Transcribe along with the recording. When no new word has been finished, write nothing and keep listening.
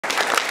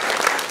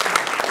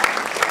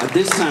At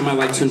this time, I'd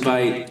like to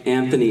invite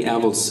Anthony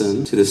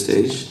Avildsen to the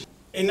stage.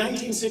 In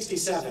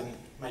 1967,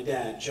 my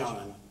dad,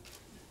 John,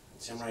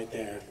 it's him right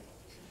there,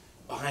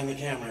 behind the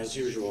camera as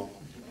usual.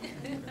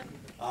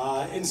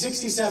 In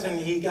 '67,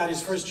 he got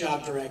his first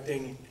job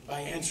directing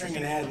by answering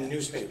an ad in the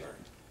newspaper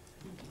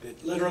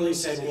that literally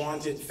said,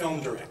 "Wanted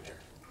film director."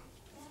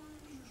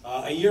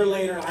 A year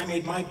later, I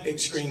made my big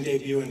screen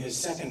debut in his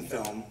second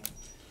film,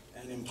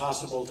 an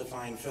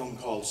impossible-to-find film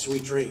called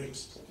Sweet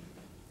Dreams.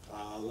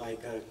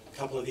 Like a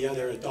couple of the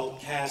other adult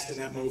cast in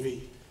that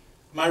movie,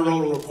 my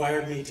role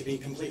required me to be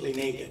completely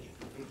naked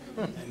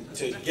and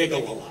to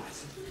giggle a lot.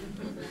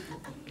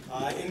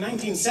 In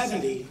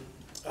 1970,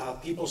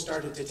 people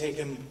started to take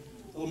him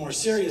a little more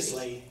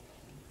seriously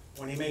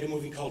when he made a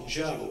movie called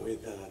Joe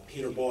with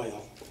Peter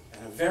Boyle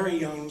and a very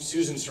young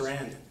Susan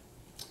Sarandon.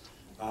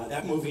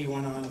 That movie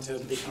went on to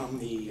become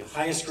the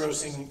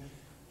highest-grossing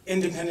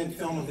independent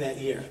film of that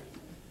year,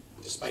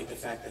 despite the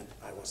fact that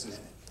I wasn't in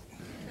it.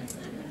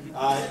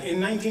 In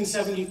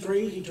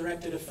 1973, he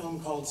directed a film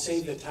called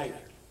Save the Tiger,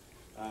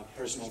 a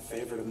personal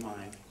favorite of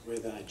mine,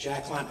 with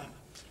Jack Lemmon,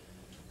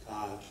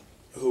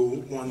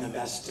 who won the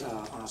Best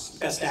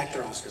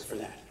Actor Oscar for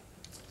that.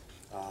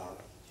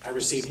 I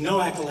received no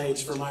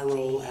accolades for my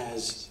role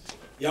as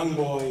young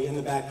boy in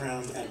the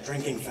background at a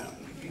drinking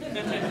fountain.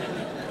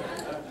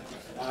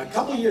 A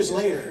couple years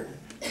later,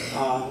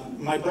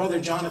 my brother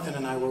Jonathan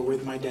and I were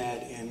with my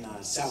dad in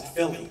South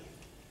Philly,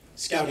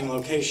 scouting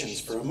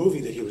locations for a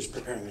movie that he was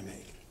preparing to make.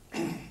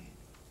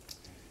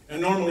 Now,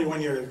 normally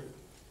when you're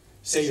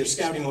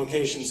scouting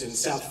locations in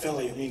South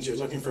Philly, it means you're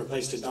looking for a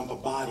place to dump a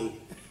body.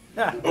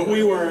 But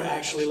we were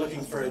actually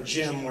looking for a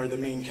gym where the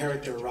main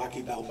character,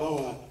 Rocky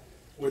Balboa,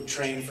 would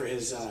train for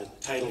his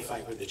title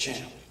fight with the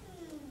champ.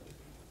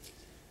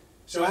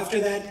 So after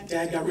that,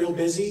 Dad got real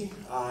busy.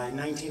 In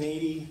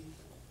 1980,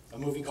 a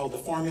movie called The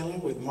Formula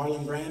with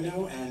Marlon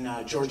Brando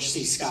and George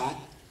C. Scott.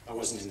 I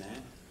wasn't in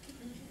that.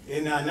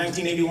 In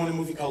 1981, a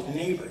movie called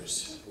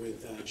Neighbors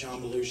with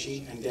John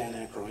Belushi and Dan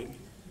Aykroyd.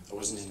 I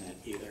wasn't in that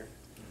either.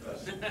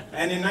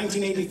 And in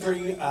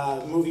 1983,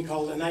 a movie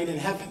called A Night in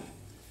Heaven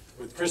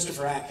with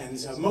Christopher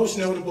Atkins, most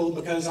notable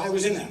because I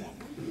was in that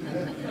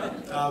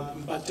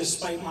one. But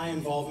despite my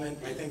involvement,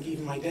 I think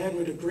even my dad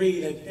would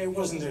agree that it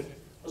wasn't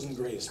the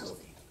greatest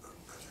movie.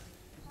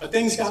 But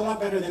things got a lot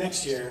better the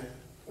next year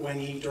when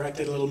he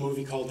directed a little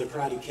movie called The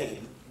Karate Kid,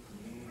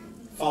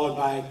 followed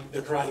by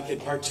The Karate Kid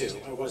Part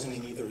 2. I wasn't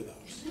in either of those.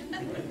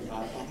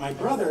 My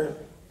brother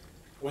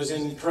was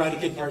in Karate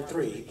Kid Part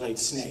 3. He played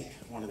Snake,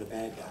 one of the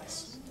bad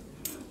guys.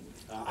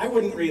 I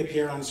wouldn't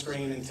reappear on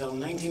screen until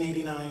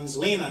 1989's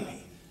Lean on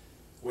Me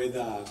with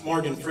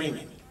Morgan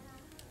Freeman.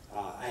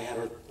 I had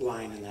a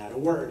line in that, a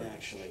word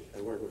actually.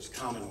 The word was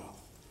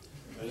Commonwealth.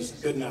 It was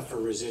good enough for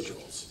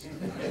residuals.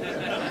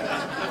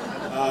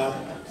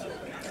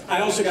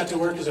 I also got to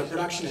work as a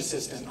production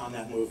assistant on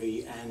that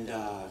movie, and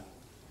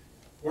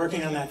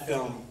working on that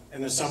film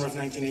in the summer of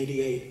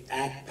 1988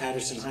 at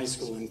Patterson High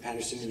School in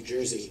Patterson, New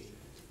Jersey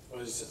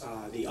was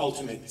the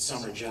ultimate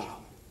summer job.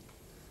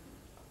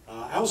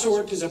 I also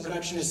worked as a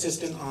production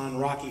assistant on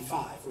Rocky V,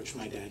 which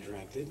my dad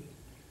directed.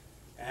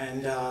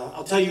 And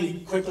I'll tell you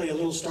quickly a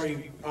little story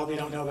you probably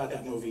don't know about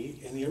that movie.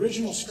 In the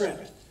original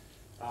script,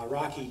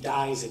 Rocky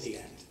dies at the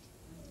end.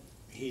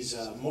 He's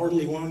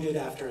mortally wounded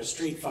after a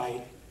street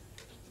fight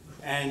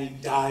and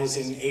dies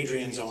in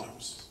Adrian's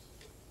arms.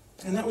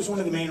 And that was one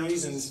of the main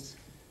reasons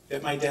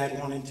that my dad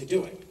wanted to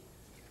do it.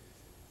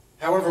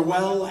 However,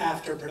 well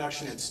after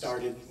production had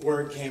started,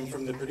 word came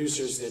from the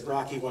producers that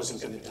Rocky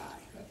wasn't going to die.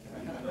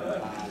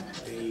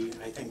 They,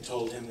 I think,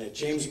 told him that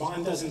James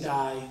Bond doesn't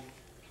die,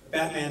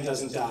 Batman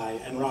doesn't die,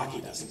 and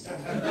Rocky doesn't die.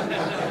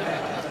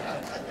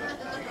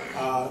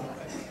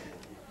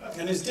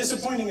 And as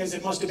disappointing as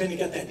it must have been to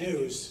get that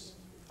news,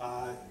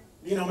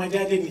 you know, my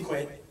dad didn't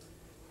quit.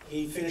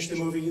 He finished the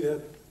movie,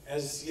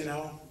 as you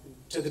know,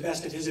 to the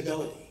best of his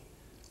ability.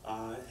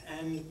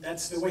 And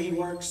that's the way he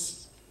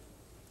works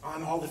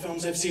on all the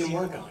films I've seen him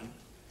work on.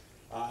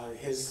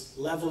 His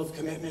level of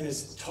commitment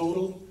is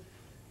total,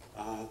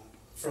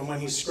 from when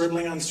he's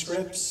scribbling on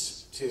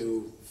scripts,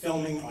 to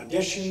filming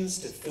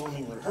auditions, to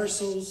filming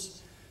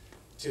rehearsals,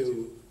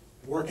 to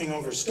working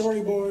over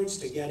storyboards,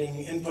 to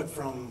getting input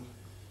from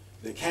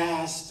the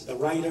cast, the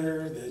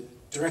writer, the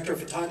director of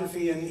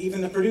photography, and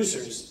even the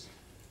producers.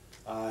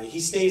 He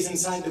stays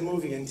inside the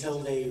movie until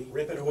they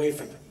rip it away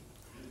from him.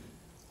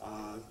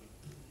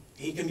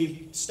 He can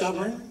be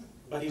stubborn,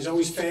 but he's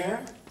always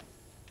fair.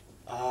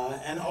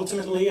 And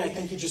ultimately, I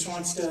think he just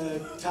wants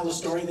to tell a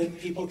story that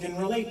people can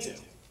relate to.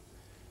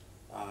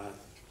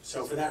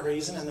 So for that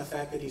reason, and the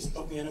fact that he's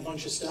put me in a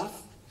bunch of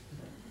stuff,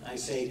 I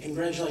say,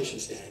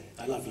 congratulations, Dad.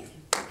 I love you.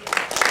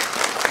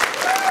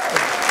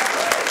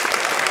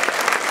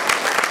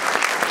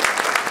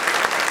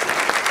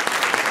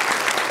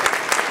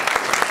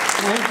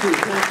 Thank you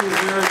very,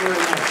 very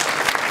much.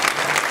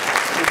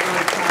 You're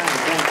very kind.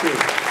 Thank you.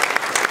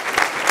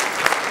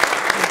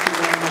 Thank you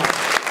very much.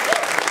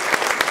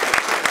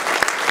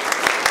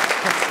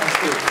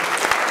 Thank you.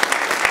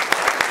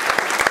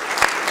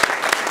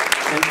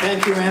 And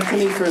thank you,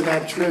 Anthony, for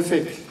that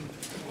terrific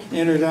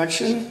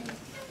introduction.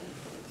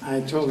 I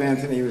told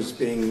Anthony he was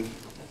being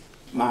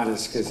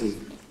modest because he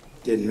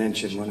did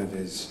mention one of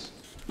his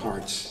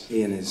parts.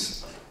 He and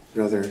his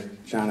brother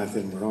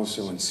Jonathan were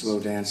also in Slow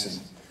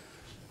Dancing,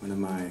 one of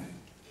my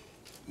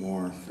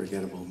more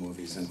forgettable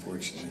movies,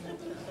 unfortunately.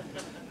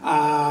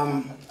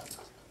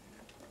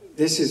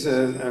 This is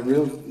a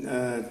real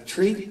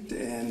treat,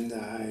 and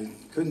I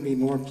couldn't be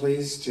more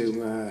pleased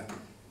to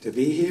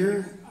be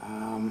here.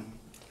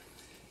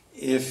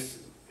 If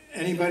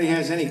anybody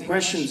has any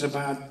questions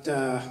about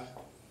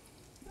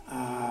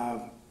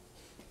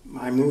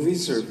my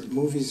movies or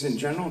movies in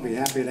general, I'll be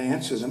happy to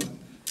answer them.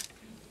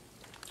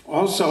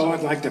 Also,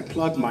 I'd like to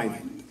plug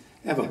I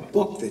have a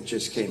book that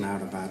just came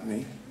out about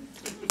me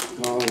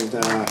called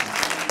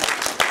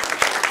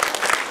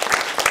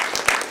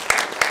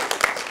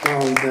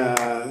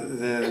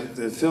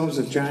the films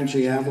of John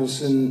G.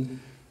 Avildsen,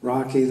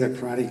 Rocky, The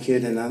Karate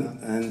Kid,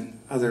 and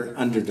Other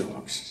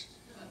Underdogs.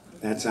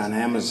 That's on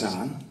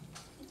Amazon.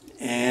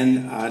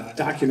 And a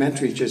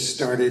documentary just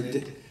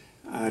started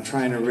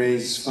trying to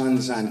raise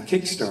funds on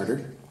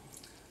Kickstarter,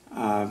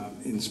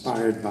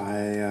 inspired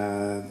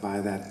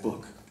by that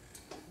book.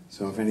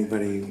 So if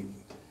anybody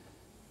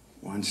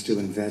wants to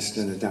invest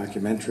in a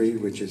documentary,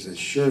 which is a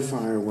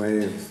surefire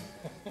way of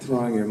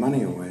throwing your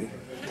money away,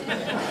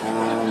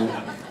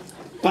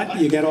 but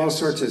you get all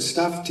sorts of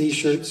stuff,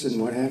 t-shirts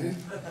and what have you.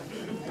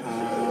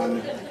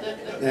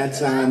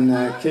 That's on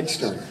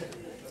Kickstarter.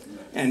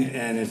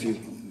 And if you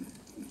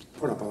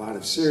put up a lot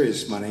of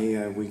serious money,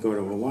 we go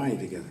to Hawaii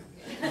together.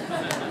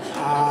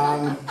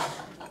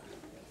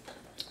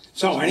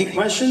 So, any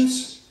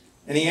questions?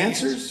 Any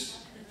answers?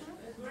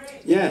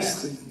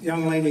 Yes, the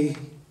young lady,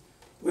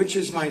 which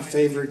is my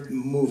favorite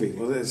movie?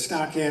 Well, the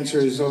stock answer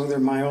is, oh,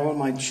 they're all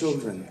my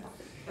children.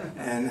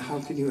 And how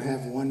can you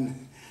have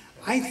one?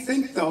 I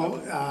think,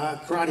 though,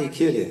 Karate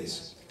Kid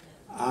is.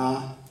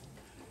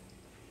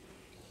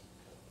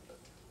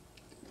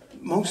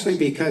 Mostly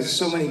because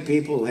so many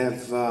people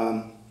have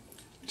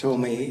told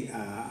me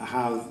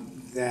how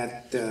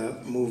that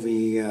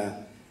movie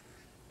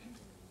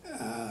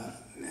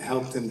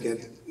helped them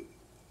get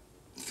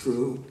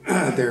through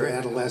their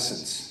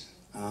adolescence,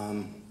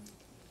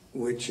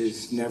 which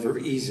is never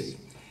easy.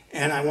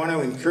 And I want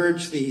to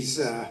encourage this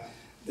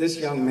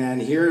young man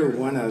here who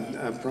won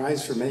a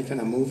prize for making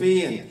a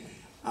movie, and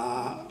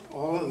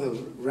all of the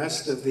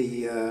rest of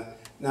the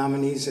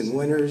nominees and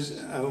winners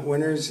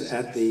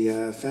at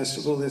the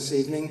festival this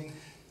evening.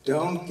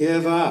 Don't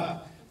give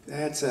up.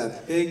 That's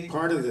a big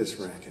part of this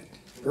racket.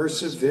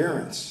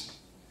 Perseverance.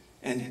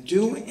 And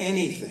do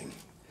anything.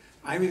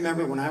 I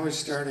remember when I was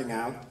starting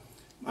out,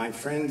 my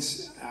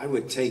friends, I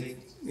would take,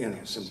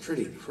 some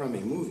pretty crummy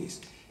movies.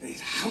 And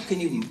how can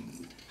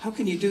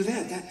you do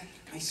that?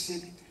 I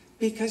said,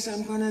 because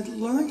I'm going to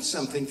learn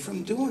something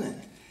from doing it.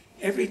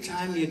 Every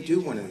time you do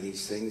one of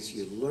these things,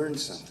 you learn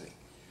something.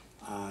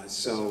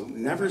 So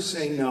never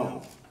say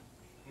no.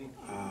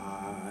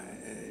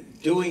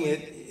 Doing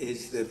it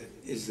is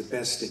the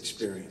best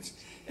experience.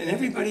 And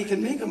everybody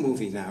can make a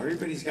movie now.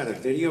 Everybody's got a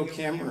video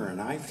camera or an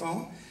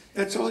iPhone.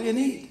 That's all you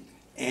need.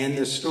 And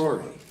the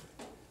story.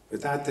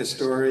 Without the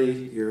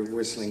story, you're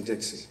whistling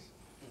Dixie.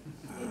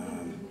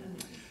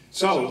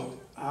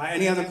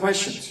 Any other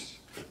questions?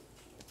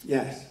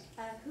 Yes?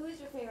 Who is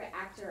your favorite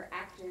actor or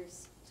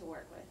actors to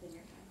work with in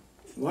your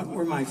time? What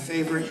were my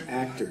favorite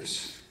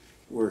actors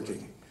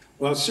working?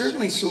 Well,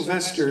 certainly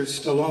Sylvester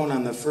Stallone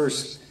on the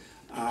first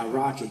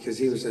Rocky, because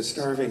he was a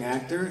starving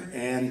actor,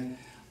 and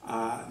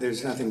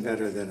there's nothing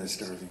better than a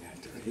starving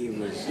actor. He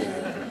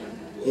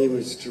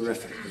was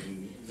terrific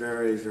and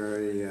very,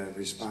 very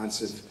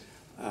responsive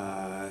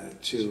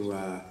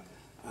to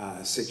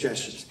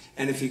suggestions.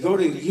 And if you go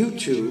to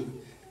YouTube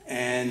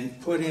and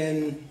put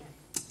in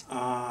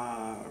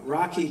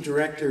Rocky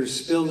director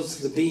spills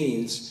the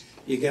beans,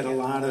 you get a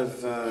lot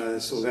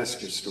of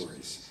Sylvester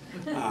stories.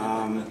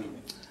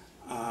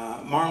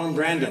 Marlon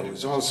Brando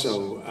was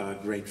also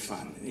great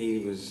fun. He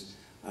was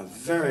a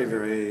very,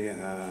 very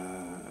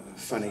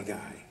funny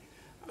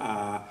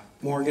guy.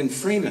 Morgan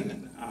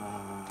Freeman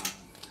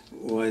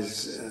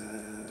was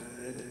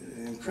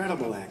an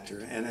incredible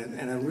actor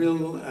and a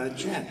real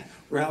gent.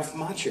 Ralph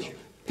Macchio,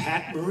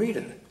 Pat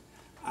Morita.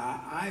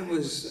 I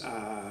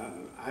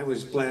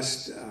was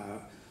blessed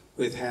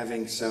with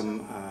having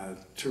some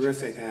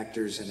terrific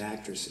actors and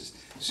actresses.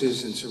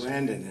 Susan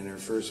Sarandon in her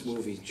first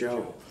movie,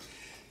 Joe.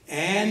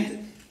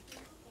 And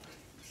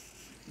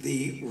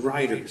the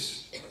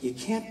writers. You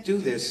can't do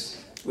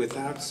this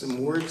without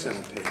some words on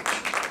a page.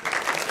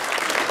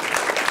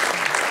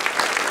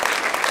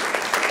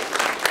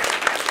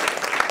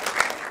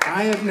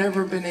 I have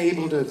never been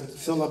able to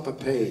fill up a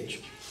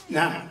page.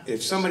 Now,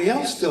 if somebody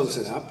else fills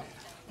it up,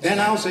 then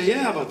I'll say,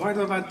 yeah, but what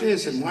about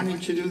this, and why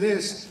didn't you do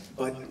this?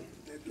 But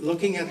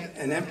looking at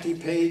an empty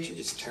page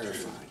is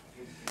terrifying.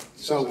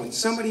 So when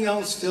somebody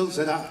else fills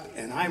it up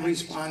and I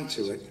respond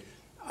to it,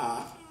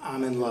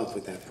 I'm in love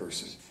with that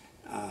person.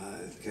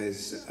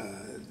 Because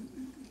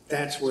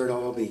that's where it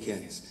all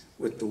begins,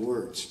 with the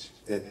words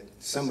that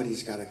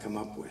somebody's got to come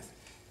up with.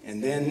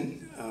 And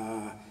then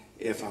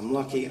If I'm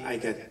lucky, I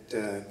get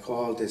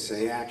called to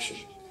say action.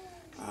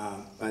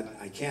 But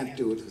I can't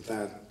do it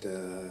without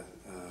the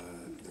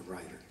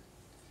writer.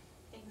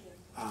 Thank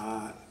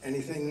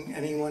you.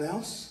 Anyone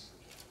else?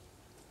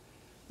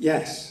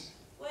 Yes.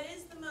 What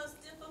is the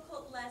most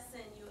difficult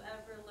lesson you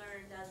ever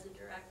learned as a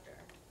director?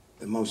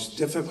 The most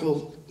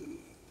difficult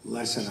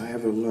lesson I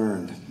ever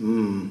learned.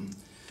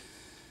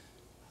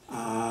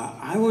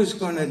 I was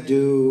going to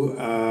do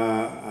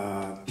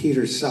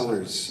Peter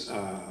Sellers'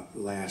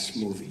 last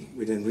movie.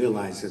 We didn't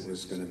realize it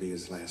was going to be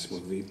his last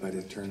movie, but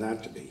it turned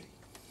out to be,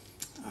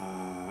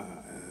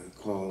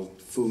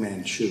 called Fu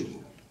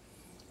Manchu.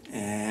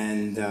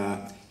 And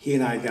he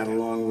and I got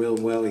along real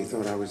well. He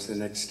thought I was the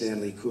next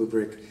Stanley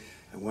Kubrick.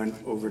 I went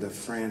over to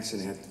France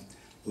and had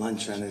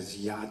lunch on his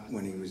yacht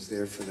when he was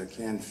there for the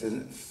Cannes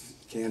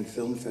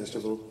Film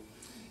Festival.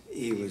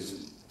 He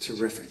was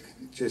terrific.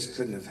 Just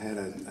couldn't have had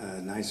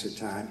a nicer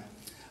time.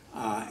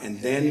 And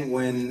then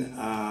when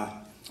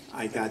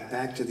I got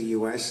back to the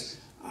US,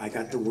 I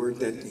got the word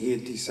that he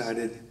had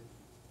decided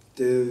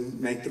to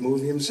make the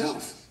movie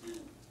himself.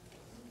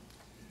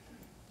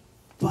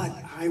 But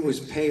I was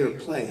pay or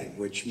play,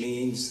 which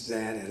means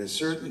that at a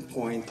certain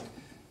point,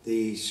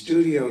 the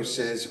studio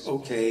says,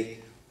 okay,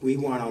 we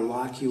want to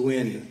lock you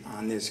in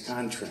on this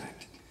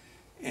contract.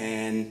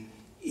 And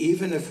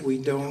even if we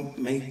don't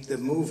make the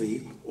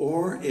movie,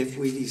 or if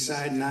we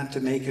decide not to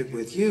make it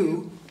with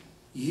you,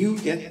 you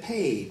get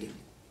paid.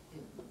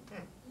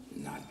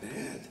 Not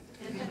bad.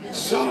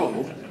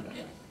 So,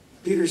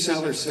 Peter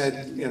Sellers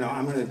said, you know,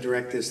 I'm going to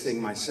direct this thing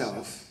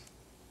myself.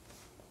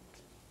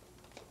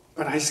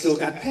 But I still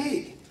got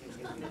paid.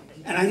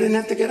 And I didn't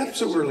have to get up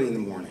so early in the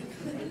morning.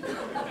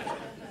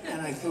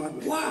 And I thought,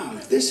 wow,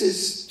 this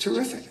is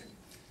terrific.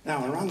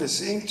 Now, around the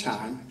same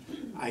time,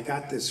 I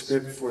got the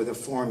script for The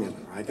Formula.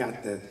 I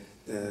got the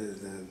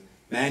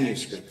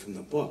manuscript from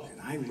the book.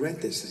 And I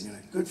read this thing,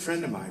 and a good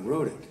friend of mine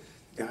wrote it.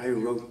 The guy who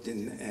wrote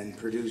and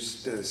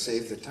produced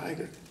Save the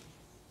Tiger.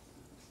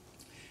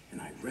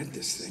 And I read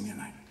this thing,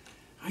 and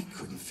I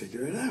couldn't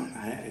figure it out.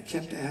 I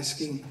kept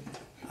asking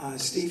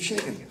Steve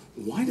Shagan,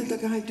 why did the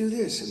guy do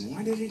this? And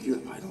why did he do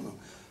it? I don't know.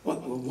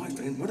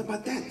 And what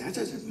about that? That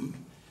doesn't...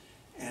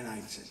 And I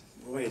said,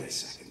 wait a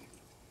second.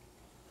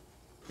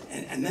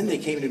 And then they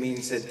came to me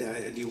and said,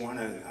 do you want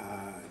to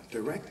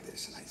direct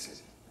this? And I said,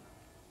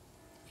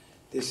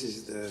 this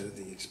is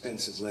the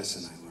expensive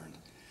lesson I learned.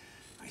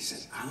 I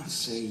said, I'll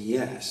say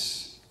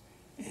yes.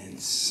 And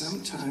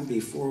sometime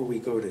before we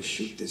go to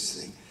shoot this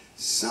thing,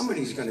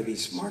 somebody's going to be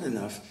smart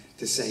enough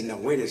to say, no,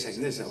 wait a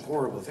second, this is a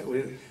horrible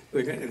thing.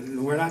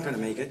 We're not going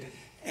to make it.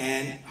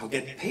 And I'll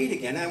get paid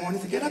again. I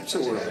wanted to get up so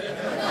early.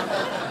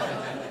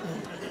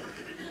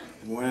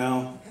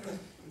 Well,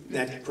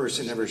 that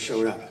person never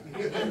showed up.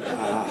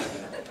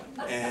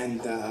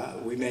 And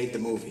we made the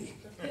movie.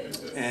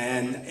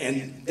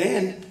 And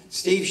then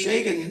Steve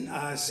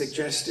Shagan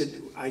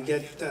suggested I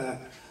get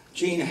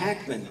Gene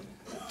Hackman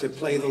to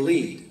play the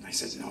lead. I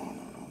said, no,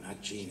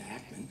 not Gene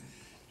Hackman.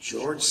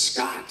 George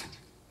Scott.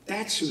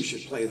 That's who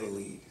should play the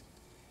lead.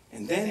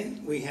 And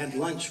then we had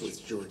lunch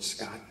with George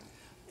Scott.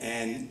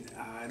 And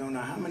I don't know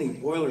how many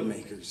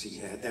Boilermakers he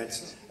had.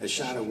 That's a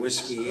shot of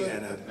whiskey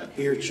and a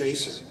beer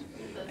chaser.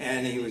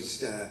 And he was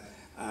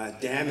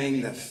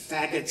damning the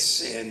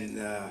faggots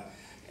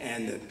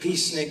and the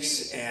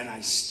peaceniks, and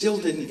I still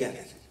didn't get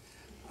it.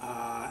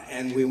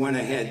 And we went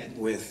ahead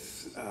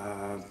with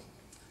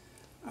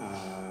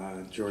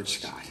George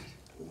Scott.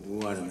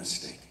 What a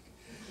mistake.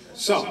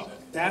 So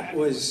that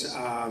was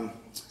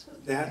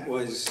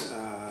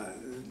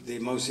the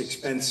most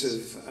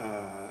expensive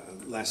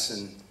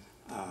lesson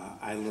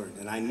I learned,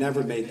 and I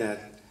never made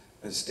that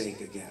mistake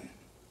again.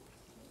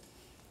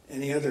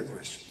 Any other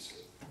questions?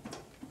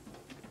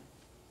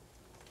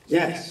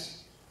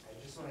 Yes? I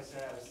just want to say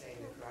I was saying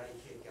The Karate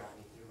Kid got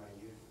me through my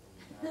youth.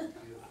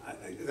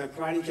 And, The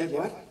Karate Kid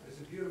what? it was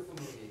a beautiful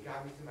movie. It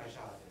got me through my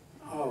childhood.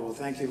 Oh, well,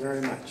 thank you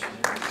very much.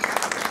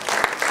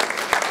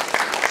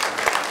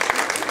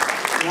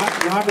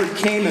 Robert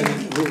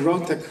Kamen, who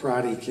wrote The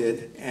Karate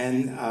Kid,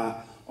 and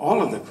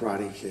all of the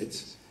Karate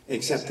Kids,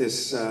 except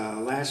this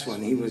last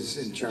one, he was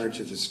in charge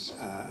of this,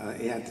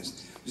 it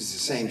was the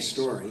same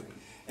story.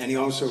 And he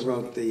also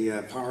wrote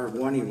The Power of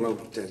One. He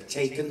wrote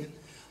Taken,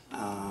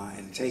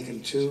 and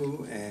Taken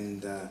 2,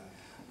 and a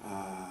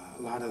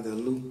lot of the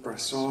Luc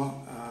Besson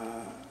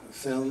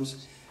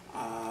films.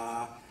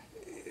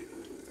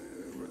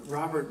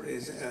 Robert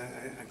is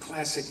a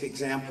classic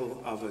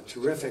example of a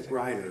terrific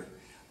writer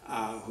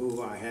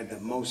who I had the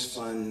most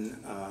fun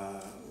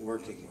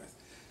working with.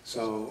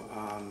 So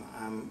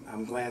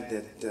I'm glad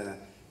that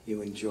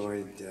you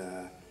enjoyed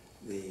the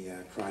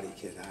Karate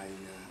Kid.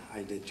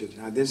 I did too.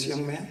 Now this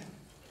young man?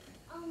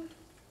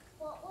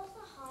 What was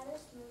the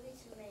hardest movie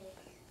to make?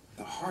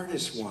 The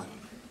hardest one?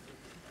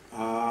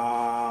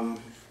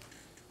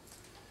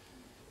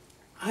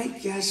 I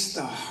guess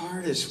the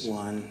hardest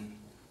one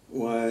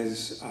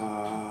was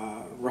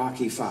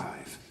Rocky V.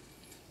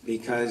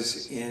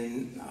 Because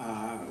in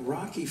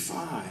Rocky V,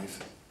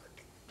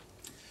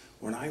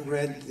 when I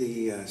read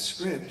the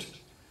script,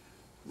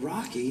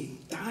 Rocky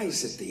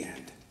dies at the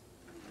end.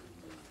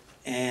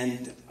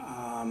 And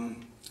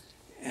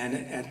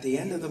at the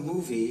end of the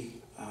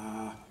movie,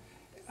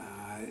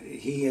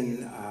 he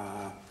and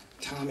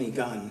Tommy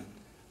Gunn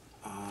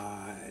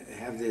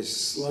have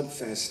this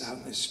slugfest out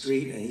in the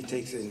street, and he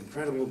takes an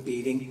incredible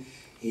beating.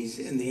 He's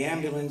in the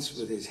ambulance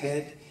with his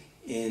head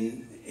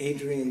in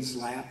Adrian's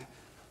lap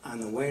on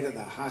the way to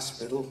the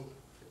hospital,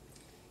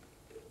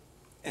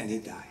 and he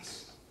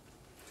dies.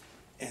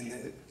 And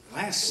the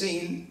last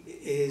scene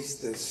is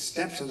the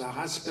steps of the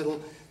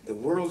hospital, the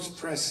world's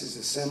press is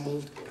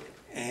assembled,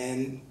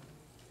 and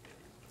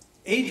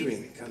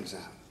Adrian comes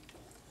out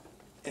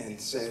and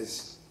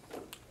says,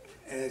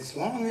 as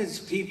long as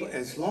people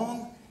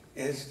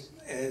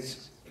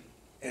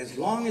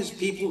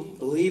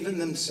believe in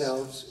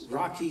themselves,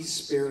 Rocky's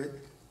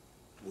spirit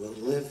will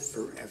live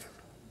forever.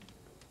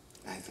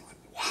 I thought,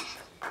 wow,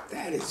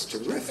 that is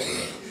terrific.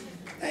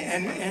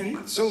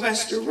 And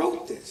Sylvester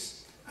wrote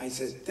this. I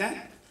said,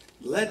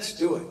 let's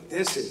do it.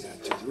 This is a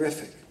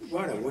terrific,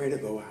 what a way to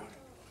go out.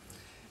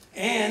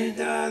 And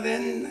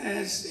then,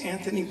 as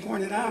Anthony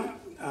pointed out,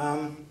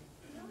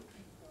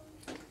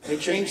 they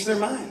changed their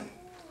mind.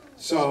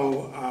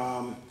 So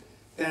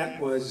that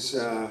was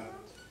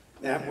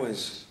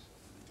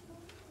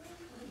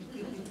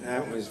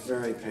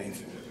very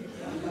painful.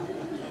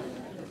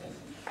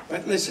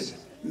 But listen,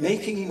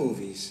 making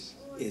movies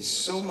is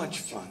so much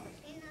fun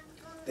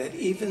that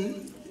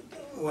even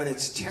when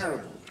it's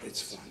terrible,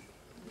 it's fun.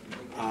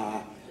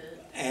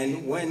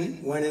 And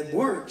when it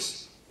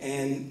works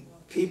and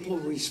people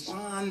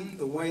respond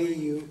the way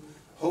you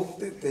hope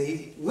that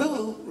they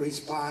will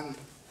respond,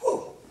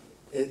 whew,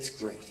 it's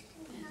great.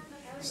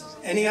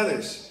 Any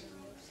others?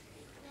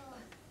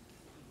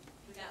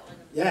 We got one.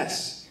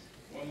 Yes.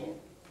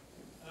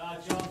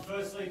 John,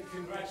 firstly,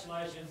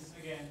 congratulations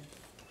again.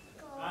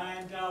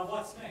 And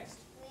what's next?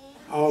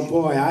 Oh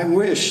boy, I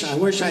wish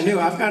I knew.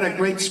 I've got a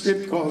great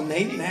script called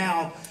Nate and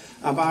Al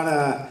about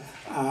a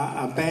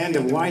band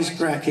of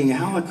wisecracking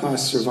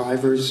Holocaust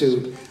survivors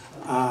who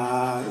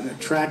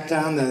tracked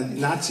down the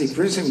Nazi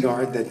prison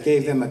guard that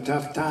gave them a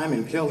tough time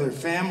and killed their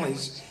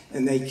families,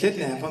 and they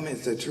kidnap them.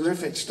 It's a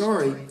terrific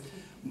story,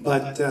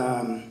 but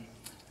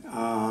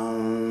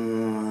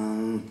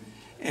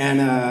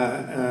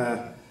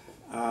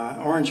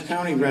Orange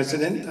County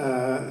resident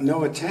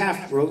Noah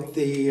Taft wrote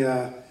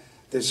the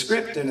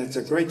script, and it's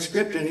a great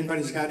script.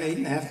 Anybody's got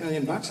 $8.5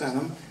 million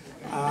on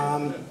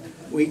them,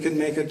 we could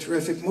make a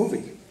terrific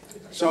movie.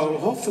 So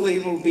hopefully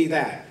it will be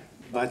that,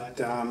 but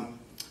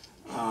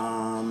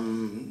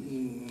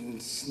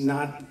it's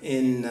not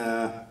in,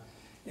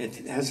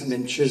 it hasn't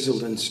been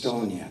chiseled in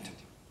stone yet.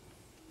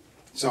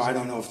 So I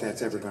don't know if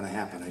that's ever going to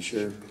happen. I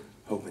sure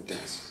hope it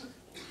does.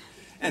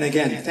 And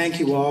again, thank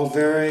you all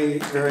very,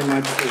 very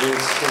much for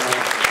this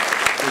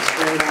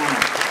great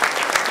honor.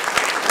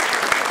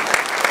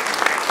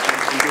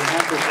 On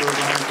behalf of the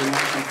Irvine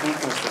International Film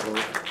Festival,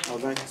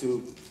 I'd like to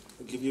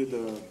give you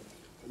the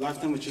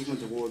Lifetime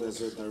Achievement Award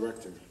as a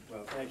director.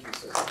 Well, thank you,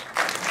 sir.